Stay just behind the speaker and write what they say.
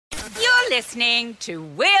listening to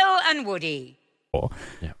Will and Woody.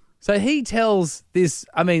 Yeah. So he tells this,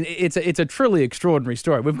 I mean, it's a truly extraordinary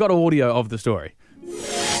story. We've got audio of the story.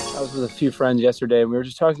 I was with a few friends yesterday, and we were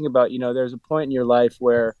just talking about, there's a point in your life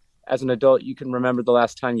where, as an adult, you can remember the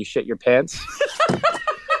last time you shit your pants.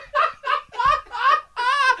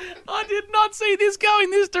 I did not see this going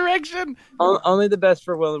this direction. Only the best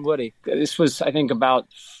for Will and Woody. This was, I think, about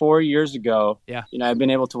 4 years ago. Yeah. I've been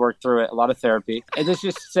able to work through it, a lot of therapy. And let's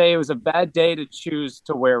just say it was a bad day to choose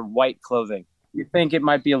to wear white clothing. You think it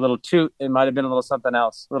might be a little toot. It might have been a little something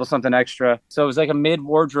else, a little something extra. So it was like a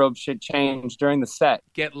mid-wardrobe shit change during the set.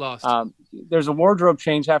 Get lost. There's a wardrobe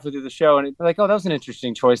change halfway through the show, and it's like, oh, that was an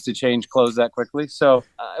interesting choice to change clothes that quickly. So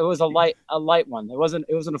it was a light one. It wasn't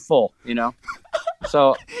a full,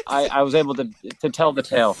 So I was able to tell the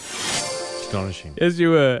tale. Astonishing. Yes,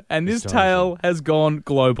 you were. And this tale has gone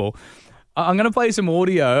global. I'm going to play some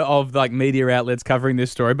audio of media outlets covering this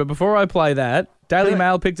story. But before I play that, Daily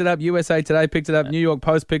Mail picked it up, USA Today picked it up, New York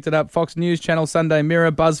Post picked it up, Fox News Channel, Sunday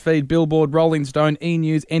Mirror, BuzzFeed, Billboard, Rolling Stone,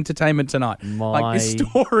 E-News, Entertainment Tonight. This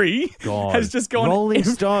story God. has just gone... Rolling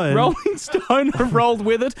Stone? Rolling Stone have rolled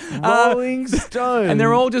with it. Rolling Stone. And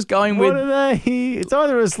they're all just going what are they? It's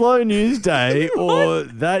either a slow news day or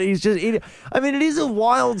that is just... it is a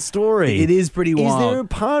wild story. It is pretty wild. Is there a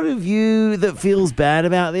part of you that feels bad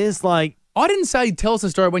about this? I didn't say tell us a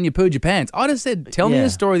story when you pooed your pants. I just said tell me a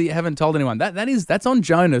story that you haven't told anyone. That's on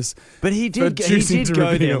Jonas. But he did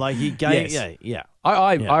go there. He gave yes.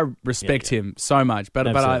 I respect him so much, but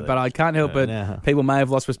I can't help but people may have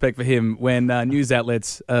lost respect for him when news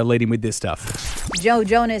outlets lead him with this stuff. Joe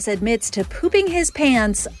Jonas admits to pooping his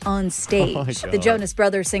pants on stage. The Jonas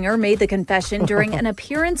Brothers singer made the confession during an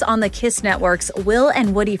appearance on the Kiss Network's Will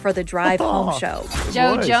and Woody for the Drive Home show.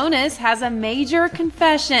 Joe Jonas has a major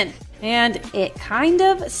confession, and it kind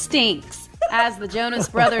of stinks. As the Jonas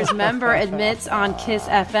Brothers member admits on Kiss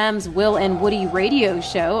FM's Will and Woody radio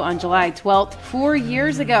show on July 12th, 4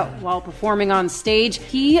 years ago, while performing on stage,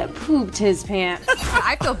 he pooped his pants.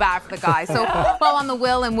 I feel bad for the guy. So while on the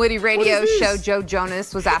Will and Woody radio show, Joe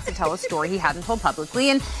Jonas was asked to tell a story he hadn't told publicly,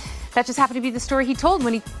 and that just happened to be the story he told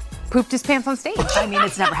when he pooped his pants on stage. I mean,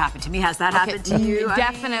 it's never happened to me. Has that happened to you?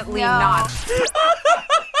 Definitely not.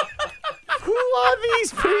 Who are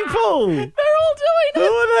these people? They're all doing it. Who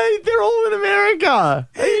are they? They're all in America.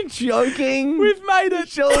 Are you joking? We've made it.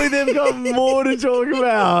 Surely they've got more to talk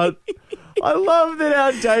about. I love that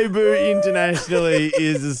our debut internationally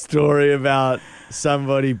is a story about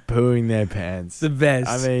somebody pooing their pants. The best.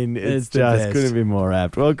 I mean, it's just couldn't be more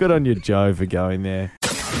apt. Well, good on you, Joe, for going there.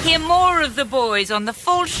 Hear more of the boys on the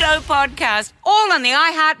Full Show podcast, all on the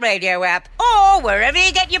iHeartRadio app or wherever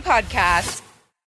you get your podcasts.